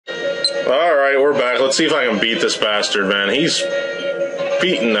Alright, we're back. Let's see if I can beat this bastard, man. He's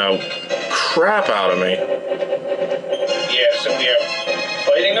beating the crap out of me. Yeah, so we are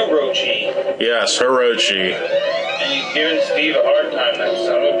fighting Orochi. Yes, Orochi. And he's giving Steve a hard time, that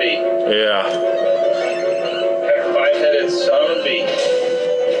son of a bee. Yeah. That five-headed son of a bee.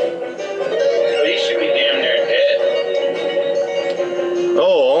 But he should be damn near dead.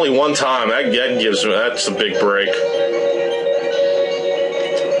 Oh, only one time. That gives me, that's a big break.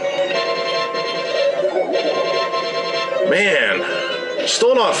 Man,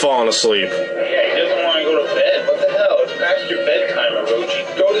 still not falling asleep. Yeah, he doesn't want to go to bed. What the hell? It's past your bedtime,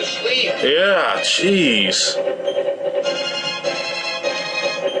 Orochi. Go to sleep. Yeah, jeez.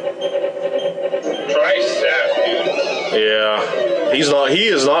 Try sap, dude. Yeah. He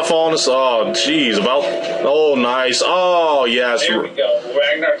is not falling asleep. Oh, jeez. Oh, nice. Oh, yes. There we go.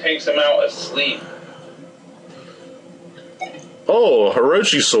 Ragnar takes him out asleep. Oh,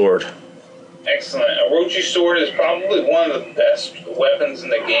 Orochi Sword. Excellent. Orochi Sword is probably one of the best weapons in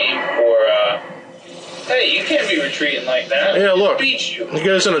the game for, hey, you can't be retreating like that. Yeah, look. Beat you. He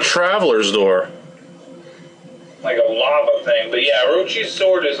goes in a traveler's door. Like a lava thing. But yeah, Orochi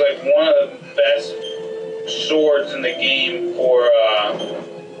Sword is like one of the best swords in the game for,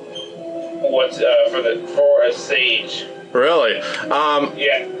 for a sage. Really?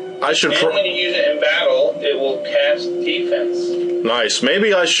 Yeah. I should. And when you use it in battle, it will cast defense. Nice.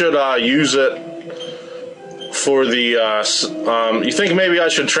 Maybe I should use it for the. You think maybe I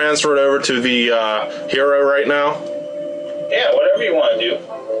should transfer it over to the hero right now? Yeah, whatever you want to do.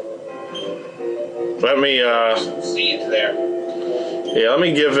 Let me. Seeds there. Yeah, let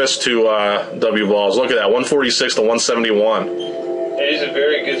me give this to W Balls. Look at that, 146 to 171. It is a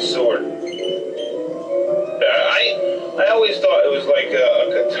very good sword. I always thought it was like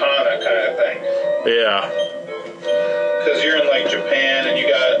a katana kind of thing. Yeah. Because you're in like Japan and you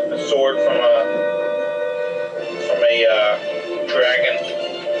got a sword from a dragon.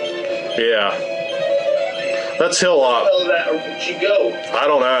 Yeah. Let's heal up. Where the hell did that Orochi go? I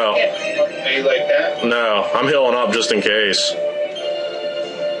don't know. Yeah. Are you like that? No, I'm healing up just in case.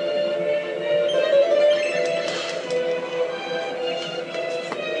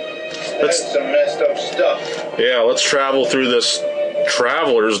 That's some messed up stuff. Yeah, let's travel through this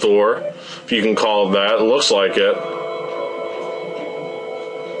traveler's door, if you can call it that. It looks like it.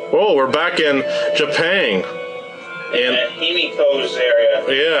 Oh, we're back in Japan. In Himiko's area.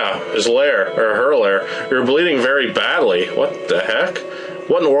 Yeah, his lair, or her lair. You're bleeding very badly. What the heck?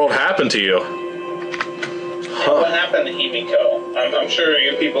 What in the world happened to you? Huh. What happened to Himiko? I'm sure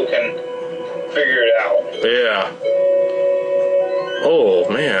you people can figure it out. Yeah. Oh,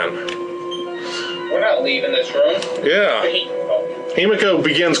 man. We're not leaving this room. Yeah. Himiko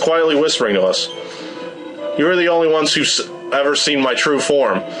begins quietly whispering to us. You are the only ones who've ever seen my true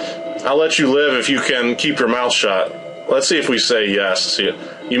form. I'll let you live if you can keep your mouth shut. Let's see if we say yes. See,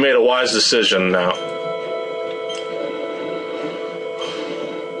 you made a wise decision now.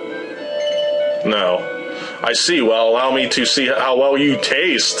 No. I see. Well, allow me to see how well you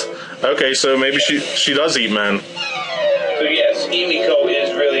taste. Okay, so maybe she does eat men. So yes, Himiko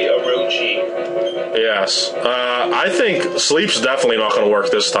is really Orochi. Yes. I think sleep's definitely not going to work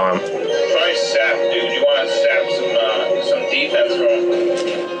this time. Try sap, dude. You want to sap some defense from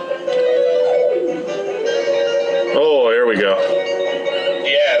him. Oh, here we go.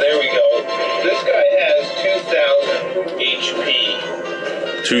 Yeah, there we go. This guy has 2,000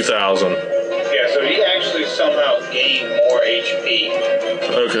 HP. 2,000. Yeah, so he actually somehow gained more HP.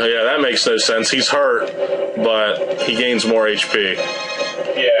 Okay, yeah, that makes no sense. He's hurt, but he gains more HP.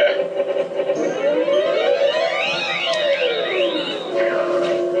 Yeah.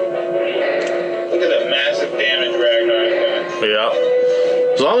 Look at the massive damage Ragnar is doing. Yeah.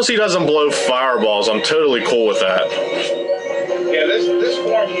 As long as he doesn't blow fireballs, I'm totally cool with that. Yeah, this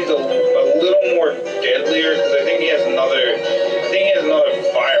form he's a little more deadlier because I think he has another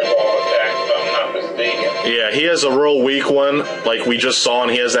fireball attack if I'm not mistaken. Yeah, he has a real weak one, like we just saw,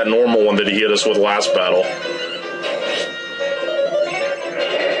 and he has that normal one that he hit us with last battle.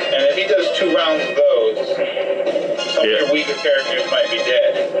 And if he does 2 rounds of those, some of your weaker characters might be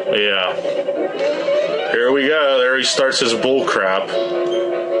dead. Yeah. Here we go. There he starts his bull crap.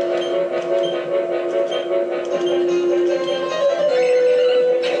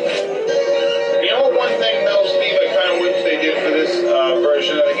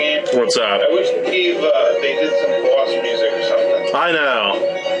 Version of the game. What's that? I wish they did some boss music or something. I know.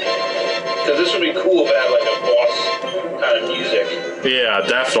 Because this would be cool if it had like a boss kind of music. Yeah,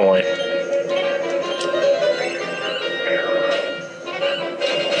 definitely.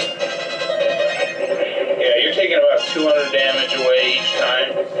 Yeah, you're taking about about 200 damage away each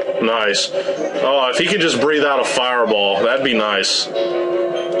time. Nice. Oh, if he could just breathe out a fireball, that'd be nice.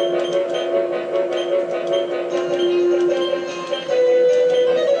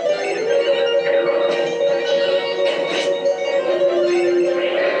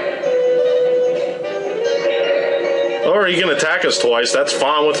 Or he can attack us twice. That's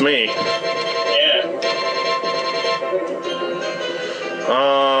fine with me. Yeah.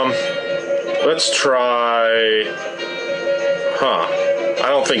 Let's try... Huh. I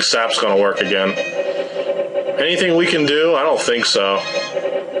don't think Sap's gonna work again. Anything we can do? I don't think so.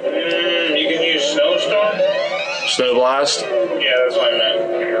 You can use Snowstorm? Snow Blast? Yeah, that's what I meant.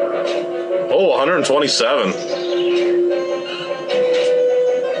 Oh, 127.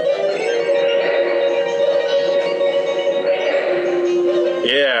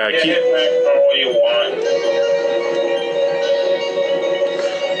 Yeah, Get hit back for all you want.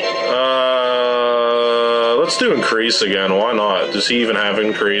 Let's do increase again. Why not? Does he even have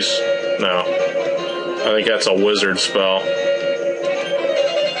increase? No. I think that's a wizard spell.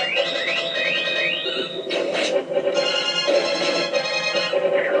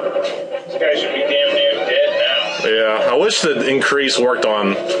 This guy should be damn near dead now. Yeah, I wish that increase worked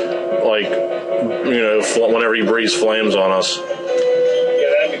on, like, you know, whenever he breathes flames on us. Yeah,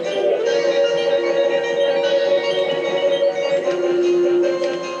 that'd be cool.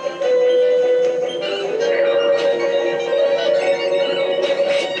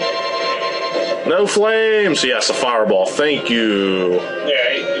 No flames! Yes, a fireball. Thank you.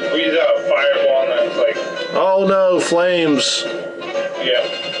 Yeah, he breathes out a fireball and that's like, Oh no, flames! yeah,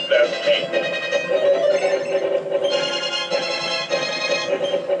 that's painful.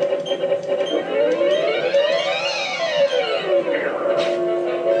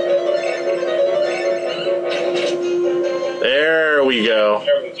 There we go.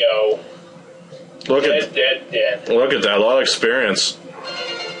 There we go. Look at Dead. look at that. A lot of experience.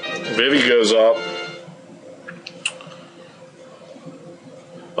 Vivi goes up.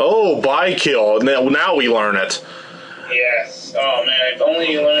 Oh, Bikill. Now we learn it. Yes. Oh man, if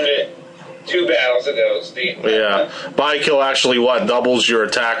only you learned it 2 battles ago, Steve. Yeah. Bikill actually, what, doubles your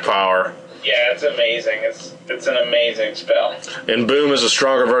attack power. Yeah, it's amazing. It's an amazing spell. And Boom is a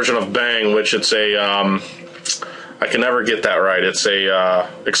stronger version of Bang, which it's a, I can never get that right. It's a,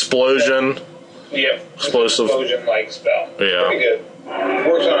 explosion. Yep. Explosive. Explosion-like spell. Yeah. Pretty good.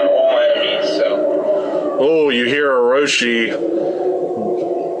 Works on all enemies, so. Oh, you hear Orochi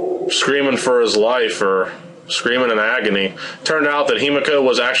screaming for his life, or screaming in agony. Turned out that Himiko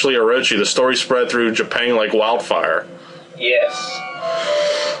was actually Orochi. The story spread through Japan like wildfire. Yes.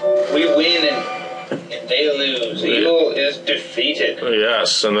 We win and they lose. Evil is defeated.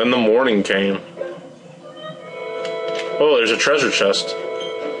 Yes, and then the morning came. Oh, there's a treasure chest.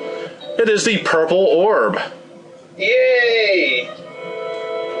 It is the Purple Orb. Yay!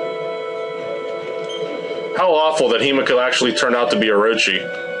 How awful that Himiko actually turned out to be Orochi.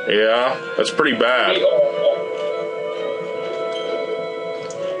 Yeah, that's pretty bad. Pretty awful.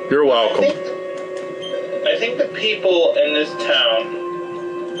 You're welcome. I think the people in this town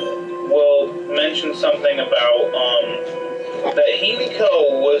will mention something about that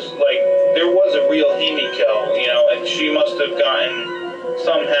Himiko was like, there was a real Himiko, you know, and she must have gotten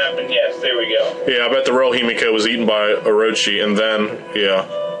some happened. Yes, there we go. Yeah, I bet the real Himiko was eaten by Orochi, and then, yeah.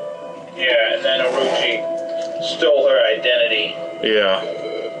 Yeah, and then Orochi stole her identity. Yeah.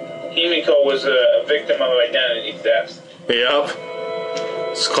 Himiko was a victim of identity theft. Yep.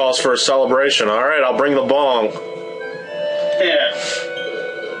 This calls for a celebration. Alright, I'll bring the bong. Yeah.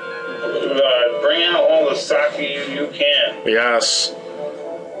 Bring out all the sake you can. Yes.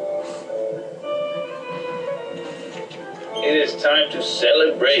 It is time to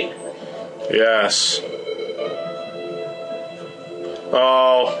celebrate. Yes.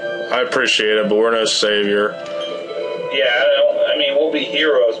 Oh, I appreciate it, but we're no savior. Yeah, I mean, we'll be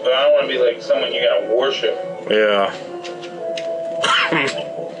heroes, but I don't want to be like someone you gotta worship. Yeah.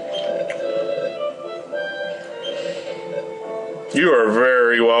 You are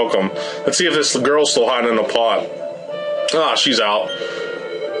very welcome. Let's see if this girl's still hiding in the pot. Ah, she's out.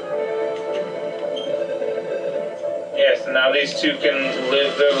 Yes, and now these two can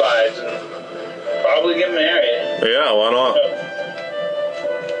live their lives and probably get married. Yeah, why not?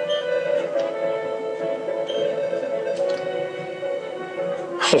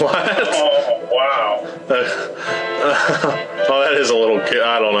 What? Oh, wow. Oh, that is a little kid.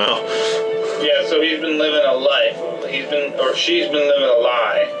 I don't know. Yeah, so he's been living a life. She's been living a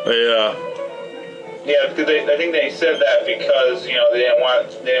lie. Yeah. Yeah, because I think they said that because, you know, they didn't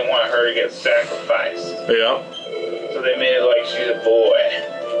want her to get sacrificed. Yeah. So they made it like she's a boy.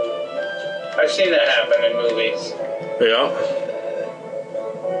 I've seen that happen in movies. Yeah.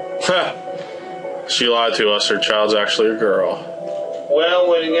 She lied to us. Her child's actually a girl. Well,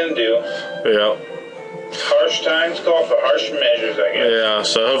 what are you gonna do? Yeah. Harsh times call for harsh measures, I guess. Yeah,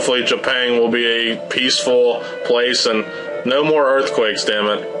 so hopefully Japan will be a peaceful place and no more earthquakes, damn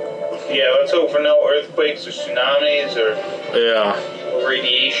it. Yeah, let's hope for no earthquakes or tsunamis or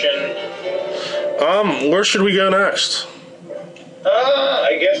radiation. Where should we go next?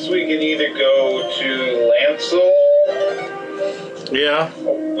 I guess we can either go to Lancel. Yeah.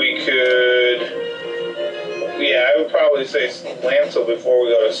 We could. Yeah, I would probably say Lancel before we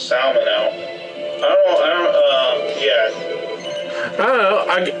go to Samanosa. I don't know.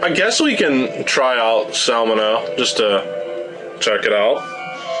 I guess we can try out Samanosa just to check it out.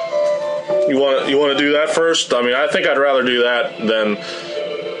 You want to do that first? I mean, I think I'd rather do that than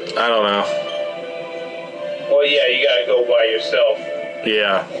I don't know. Well, yeah, you gotta go by yourself.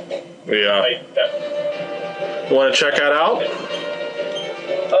 Yeah. You want to check that out?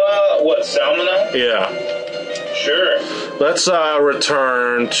 What, Samanosa? Yeah. Sure. Let's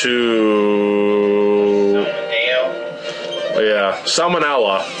return to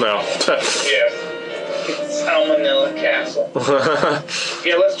Salmonella. No. Yeah. Samanosa Castle.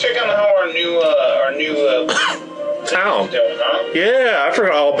 Yeah, let's check on how our new town is doing, huh? Yeah, I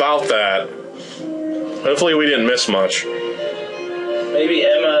forgot all about that. Hopefully we didn't miss much. Maybe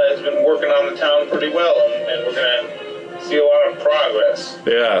Emma has been working on the town pretty well, and we're gonna see a lot of progress.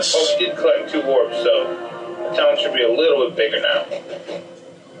 Yes. Well, we did collect 2 orbs, so the town should be a little bit bigger now.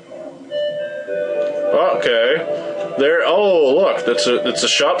 Okay. There. Oh, look, it's a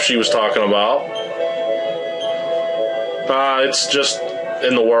shop she was talking about. It's just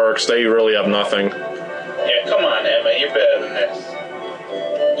in the works. They really have nothing. Yeah, come on, Emma, you're better than this.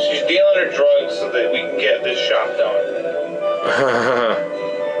 She's dealing her drugs so that we can get this shop done.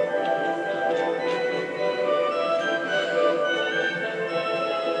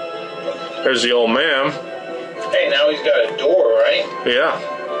 There's the old man. Hey, now he's got a door, right? Yeah.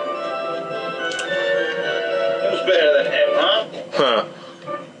 Who's better than him, huh? Huh.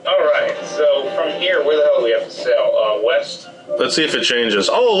 Alright, so from here, where the hell do we have to sail? West? Let's see if it changes.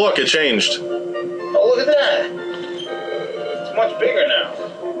 Oh, look, it changed. Oh, look at that. It's much bigger now.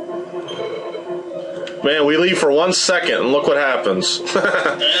 Man, we leave for 1 second and look what happens.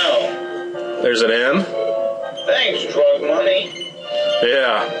 I know. There's an inn. Thanks, drug money.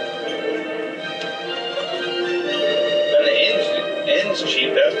 Yeah. And the inn's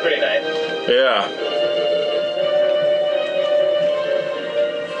cheap. That's pretty nice. Yeah.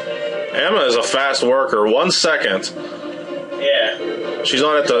 Emma is a fast worker. 1 second. Yeah. She's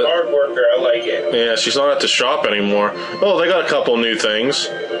not at the hard worker. I like it. Yeah, she's not at the shop anymore. Oh, they got a couple new things.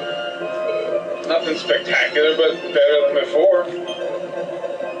 Nothing spectacular, but better than before.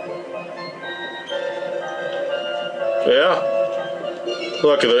 Yeah.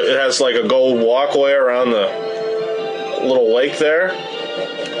 Look, it has like a gold walkway around the little lake there.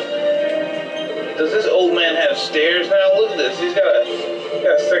 Does this old man have stairs now? Look at this. He's got a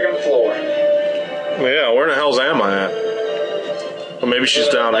second floor. Yeah, where the hell's Emma at? Well, maybe she's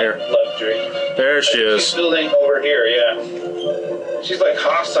down here. Luxury. There she is. She's building over here, yeah. She's like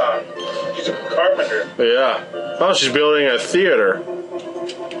Hassan. She's a carpenter. Yeah. Oh, she's building a theater.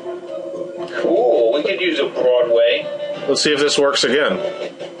 Cool. We could use a Broadway. Let's see if this works again.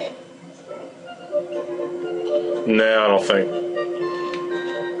 No, I don't think.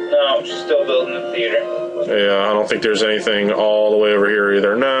 No, she's still building the theater. Yeah, I don't think there's anything all the way over here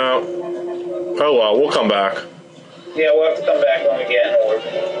either. No. Oh well, we'll come back. Yeah, we'll have to come back when we get an orb.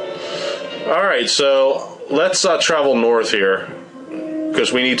 Alright, so let's travel north here.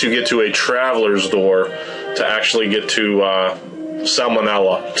 Because we need to get to a traveler's door to actually get to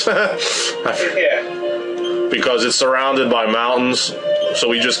Salmonella. Yeah. Because it's surrounded by mountains, so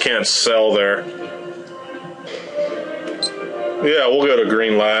we just can't sell there. Yeah, we'll go to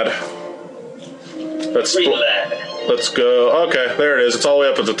Greenlad. Greenlad. Let's go. Okay, there it is. It's all the way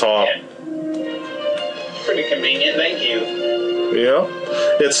up at the top. Yeah. Pretty convenient, thank you. Yeah.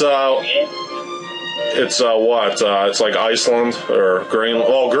 It's what? It's like Iceland or Greenland.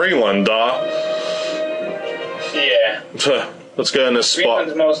 Oh, Greenland, duh. Yeah. Let's go in this spot.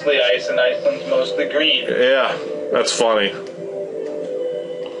 Greenland's mostly ice and Iceland's mostly green. Yeah, that's funny.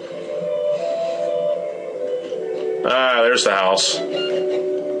 Ah, there's the house.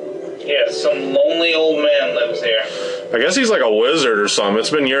 Yeah, some lonely old man lives here. I guess he's like a wizard or something. It's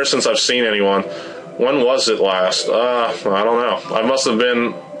been years since I've seen anyone. When was it last? I don't know. I must have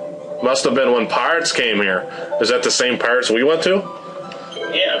been when pirates came here. Is that the same pirates we went to?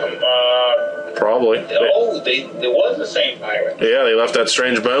 Yeah, probably. Oh, they was the same pirate. Yeah, they left that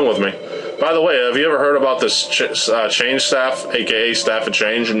strange bone with me. By the way, have you ever heard about this change staff, aka Staff of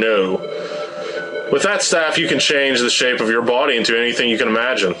Change? No. With that staff, you can change the shape of your body into anything you can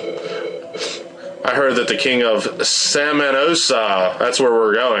imagine. I heard that the King of Samanosa, that's where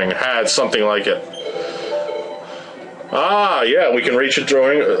we're going, had something like it. Ah, yeah, we can reach it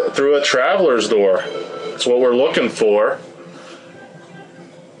through a traveler's door. That's what we're looking for.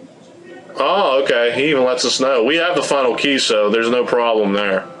 Oh, okay, he even lets us know. We have the final key, so there's no problem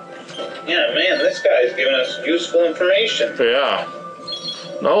there. Yeah, man, this guy's giving us useful information. Yeah.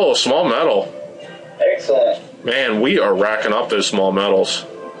 Oh, small metal. Excellent. Man, we are racking up those small metals.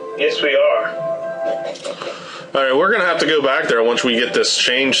 Yes, we are. Alright, we're going to have to go back there once we get this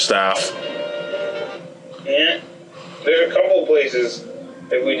change staff. Yeah. There's a couple of places,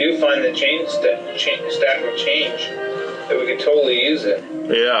 if we do find the staff of change, that we could totally use it.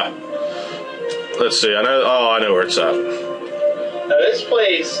 Yeah. Let's see. I know where it's at. Now, this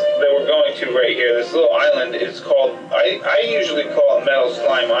place that we're going to right here, this little island, is called, I usually call it Metal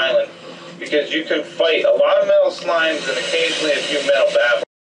Slime Island, because you can fight a lot of metal slimes and occasionally a few metal battles.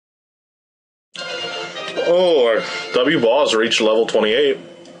 Oh, our W balls reached level 28.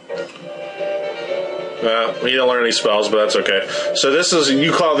 He didn't learn any spells, but that's okay. So this is,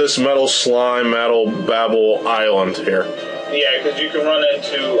 you call this Metal Slime, Metal Babble Island here. Yeah, because you can run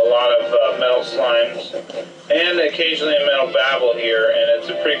into a lot of metal slimes and occasionally a metal babble here, and it's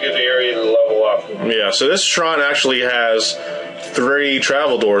a pretty good area to level up. Yeah, so this shrine actually has 3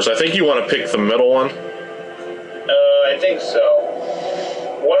 travel doors. I think you want to pick the middle one. I think so.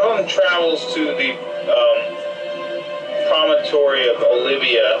 One of them travels to the Promontory of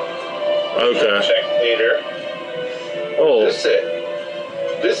Olivia. Okay. We'll check later. Oh. This is it.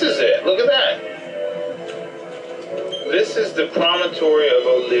 This is it. Look at that. This is the Promontory of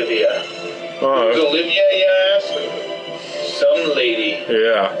Olivia. Who's Olivia, you ask? Some lady.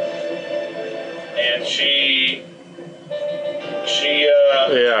 Yeah. And she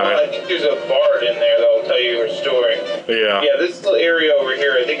yeah. Well, I think there's a bard in there that'll tell you her story. Yeah. Yeah, this little area over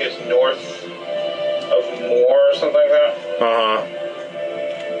here, I think is north of Moor or something like that. Uh-huh.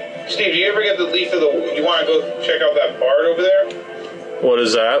 Steve, do you ever get the leaf of the... You want to go check out that bard over there? What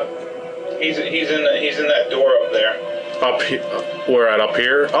is that? He's in that door up there. Up here? Where at? Up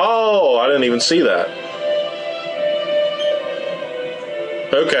here? Oh, I didn't even see that.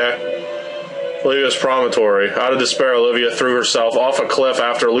 Okay. Olivia's Promontory. Out of despair, Olivia threw herself off a cliff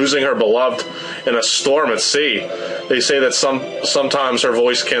after losing her beloved in a storm at sea. They say that sometimes her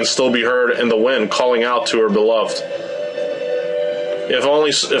voice can still be heard in the wind calling out to her beloved. If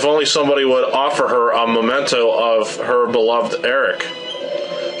only somebody would offer her a memento of her beloved Eric.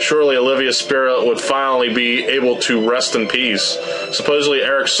 Surely Olivia's spirit would finally be able to rest in peace. Supposedly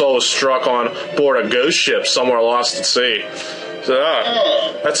Eric's soul was struck on board a ghost ship somewhere lost at sea. So,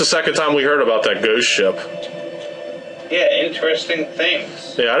 that's the second time we heard about that ghost ship. Yeah, interesting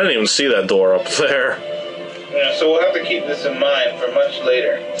things. Yeah, I didn't even see that door up there. Yeah, so we'll have to keep this in mind for much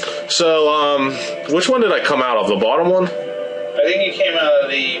later. So, which one did I come out of? The bottom one? I think you came out of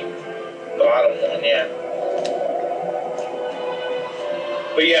the bottom one, yeah.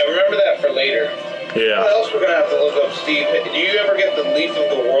 But yeah, remember that for later. Yeah. What else we're going to have to look up, Steve? Do you ever get the Leaf of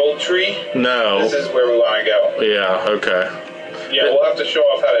the World tree? No. This is where we want to go. Yeah, okay. Yeah, we'll have to show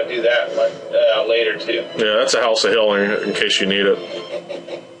off how to do that later, too. Yeah, that's a house of healing in case you need it.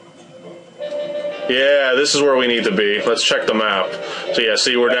 Yeah, this is where we need to be. Let's check the map. So yeah,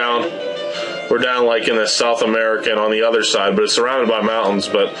 see, we're down like in the South American on the other side, but it's surrounded by mountains,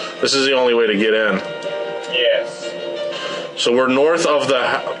 but this is the only way to get in. Yes. So we're north of the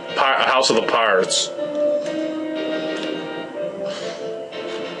House of the Pirates.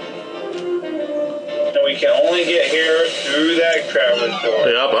 And we can only get here through that traveler's door.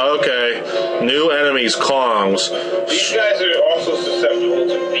 Yep, okay. New enemies, Kongs. These guys are also susceptible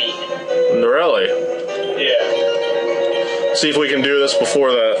to beat. Really? Yeah. See if we can do this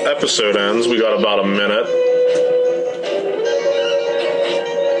before the episode ends. We got about a minute.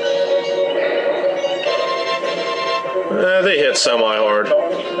 They hit semi-hard.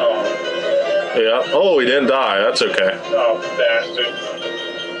 Yeah. Oh, he didn't die. That's okay. Oh, bastard.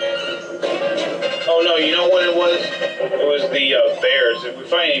 Oh, no, you know what it was? It was the bears. If we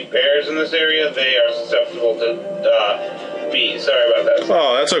find any bears in this area, they are susceptible to beat. Sorry about that.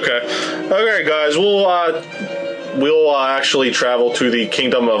 Oh, that's okay. Okay, guys, we'll actually travel to the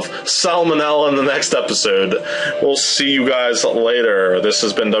kingdom of Salmonella in the next episode. We'll see you guys later. This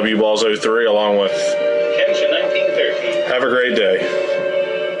has been WBalls03 along with Kenshin 1913. Have a great day.